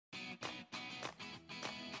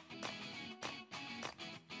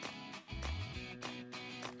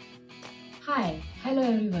Hi hello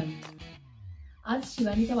everyone. आज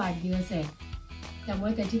शिवानीचा वाढदिवस आहे,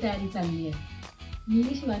 त्यामुळे त्याची तयारी चालली आहे.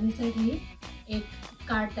 मी शिवानीसाठी एक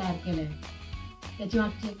कार्ड तयार केलं आहे. त्याची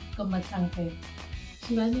मागची एक गंमत सांगते.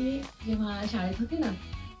 शिवानी जेव्हा शाळेत होती ना,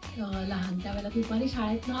 लहान त्यावेळेला दुपारी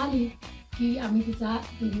शाळेतनं आली की आम्ही तिचा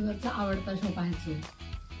टीव्हीवरचा आवडता शो पाहायचो.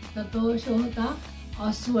 तर तो शो होता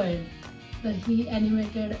ऑसवर्ल्ड. तर ही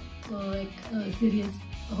ॲनिमेटेड एक सिरीज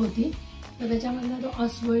होती. तर त्याच्यामधलं तो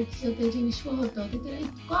ऑसवर्ल्डचं ते जे विश्व होतं ते तिला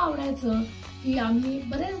इतकं आवडायचं की आम्ही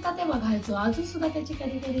बरेचदा ते बघायचो. अजूनसुद्धा त्याची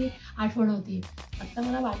कधी कधी आठवण होती. आत्ता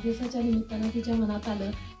मला वाढदिवसाच्या निमित्तानं तिच्या मनात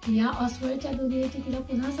आलं की ह्या ऑसवर्ल्डच्या दुनियेची तिला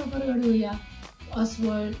पुन्हा सफर घडवूया.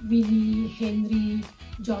 Oswald, Winnie, Henry,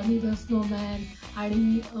 Johnny the Snowman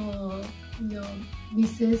आणि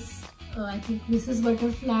मिसेस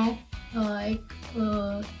बटरफ्लाय, एक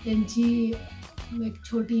त्यांची एक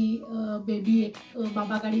छोटी बेबी एक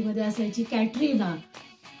बाबा गाडीमध्ये असायची कॅटरीना.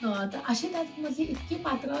 तर अशी त्यातमधली इतकी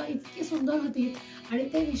पात्र इतकी सुंदर होती आणि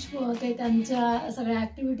ते विश्व, ते त्यांच्या सगळ्या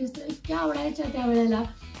ॲक्टिव्हिटीज इतक्या आवडायच्या त्यावेळेला.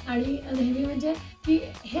 आणि नेहमी म्हणजे की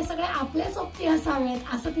हे सगळे आपले सोबती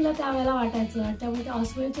असावेत असं तिला त्यावेळेला वाटायचं. आणि त्यामुळे त्या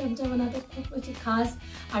ऑसवर्ल्डची आमच्या मनात एक खूप अशी खास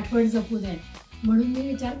आठवण जपून आहे. म्हणून मी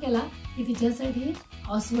विचार केला की तिच्यासाठी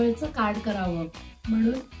ऑसवर्ल्डचं कार्ड करावं.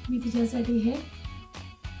 म्हणून मी तिच्यासाठी हे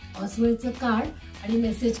ऑसवर्ल्डचं कार्ड आणि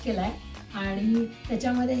मेसेज केलाय. आणि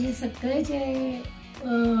त्याच्यामध्ये हे सगळे जे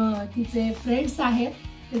तिचे फ्रेंड्स आहेत,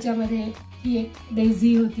 त्याच्यामध्ये ही एक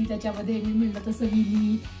डेझी होती, त्याच्यामध्ये मी म्हटलं तसं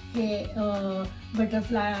विनी, हे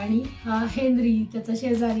बटरफ्लाय आणि हा हेनरी त्याचा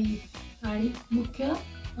शेजारी, आणि मुख्य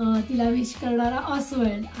तिला विश करणारा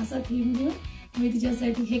ऑसवर्ल्ड, असा थीम घेऊन मी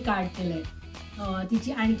तिच्यासाठी हे कार्ड केलंय.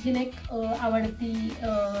 तिची आणखीन एक आवडती,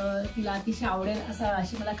 तिला अतिशय आवडेल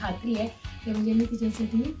अशी मला खात्री आहे, ते म्हणजे मी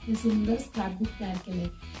तिच्यासाठी हे सुंदर स्क्रॅपबुक तयार केले.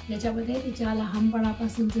 ज्याच्यामध्ये तिच्या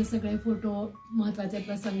लहानपणापासूनचे सगळे फोटो, महत्त्वाचे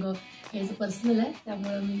प्रसंग, हे जे पर्सनल आहे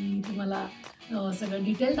त्यामुळं मी तुम्हाला सगळं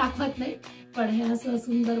डिटेल दाखवत नाही. पण हे असं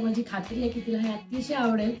सुंदर, माझी खात्री आहे की तिला हे अतिशय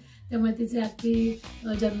आवडेल. त्यामुळे तिचे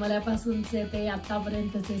अगदी जन्मल्यापासूनचे ते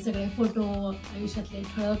आत्तापर्यंतचे सगळे फोटो, आयुष्यातले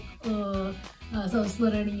ठळक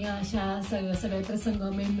संस्मरणीय अशा सगळे प्रसंग,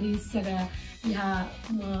 मेमरीज सगळ्या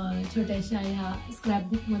ह्या छोट्याशा ह्या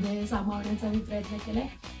स्क्रॅपबुकमध्ये सामावण्याचा मी प्रयत्न केला आहे.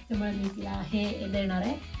 त्यामुळे मी तिला हे देणार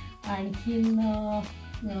आहे. आणखीन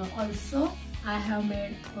also I have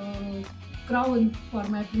made crown for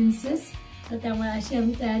my princess. तर त्यामुळे अशी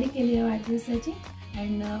आम्ही तयारी केली आहे वाढदिवसाची.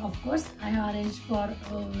 And of course I have arrange for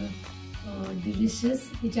delicious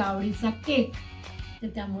तिच्या आवडीचा केक. तर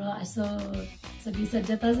त्यामुळं असं सगळी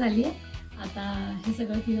सज्जता झाली आहे. आता हे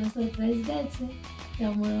सगळं तिला सरप्राईज द्यायचं आहे,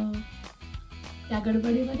 त्यामुळं त्या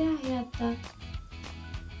गडबडीमध्ये आहे आता.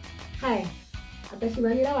 हाय, आता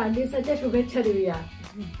शिवानीला वाढदिवसाच्या शुभेच्छा देऊया.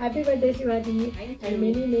 Happy birthday Shivani, and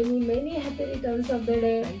many many many happy returns of the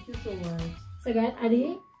day. Thank you so much. सगळ्यात आधी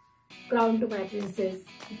क्राऊन टू माय प्रिन्सेस.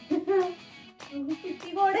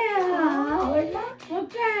 किती गोड आहे. आवडला? मग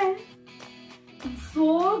काय,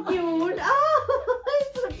 so cute.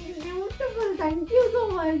 Beautiful. Thank you so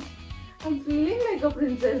much. I'm feeling like a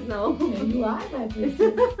princess now. You are my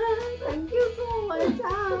princess. Thank you so much.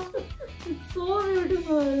 It's so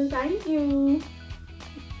beautiful. Thank you.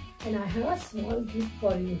 And I have a small gift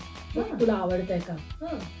for you. तुला आवडतंय का?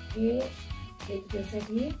 हे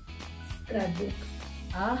तुझ्यासाठी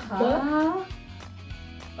scrapbook. आहा,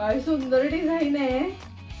 काय सुंदर design आहे.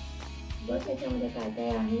 बघ त्याच्यामध्ये काय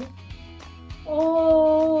काय आहे. ओ,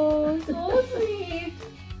 सो स्वीट.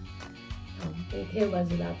 ते ठेव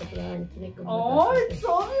बाजूला. आता तुला आणखीन एक it's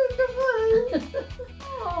so beautiful.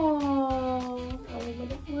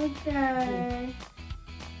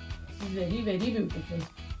 Very very beautiful.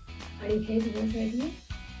 आणि हे तुझ्यासाठी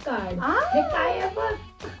कार्ड. हे काय आहे बघ.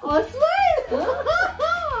 ऑसवर्ल्ड.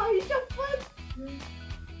 शपथ.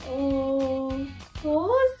 ओ, सो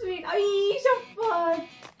स्वीट. आई शपथ.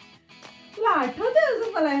 तुला आठवतंय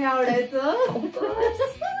अजून मला हे आवडायचं.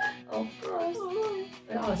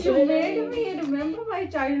 You made me remember my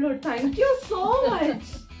childhood. Thank you so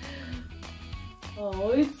much. Oh,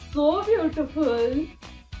 it's so beautiful.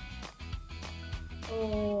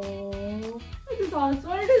 Oh, this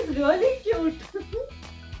Oswald is really cute.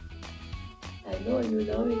 I know you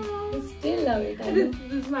love it. You still love it. I know.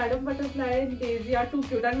 This Madam Butterfly and Daisy are too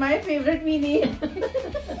cute, and my favorite Winnie.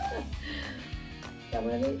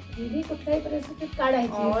 त्यामुळे विनी कुठल्याही परिस्थितीत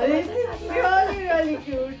काढायची. Really, really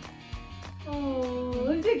cute.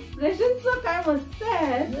 Expression काय मस्त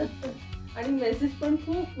आहे. आणि message पण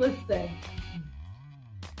खूप मस्त आहे.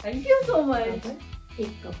 Thank you so much.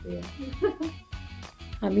 केक कापूया.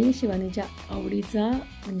 आम्ही शिवानीच्या आवडीचा,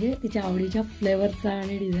 म्हणजे तिच्या आवडीच्या फ्लेवरचा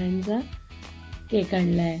आणि डिझाईनचा केक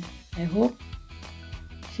आणलाय. I hope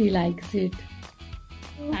She likes it.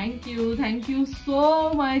 Thank you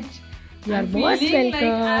so much. You are I'm most feeling welcome.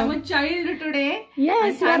 like I'm a child today.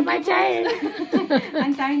 Yes, And you are thank my you child.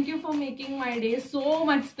 And thank you for making my day so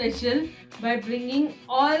much special by bringing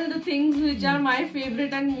all the things which are my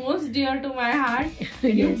favorite and most dear to my heart.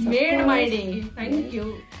 Yes, You of made my course. day. Thank Yes.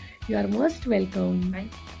 you. You are most welcome.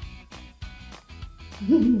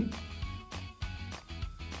 Thank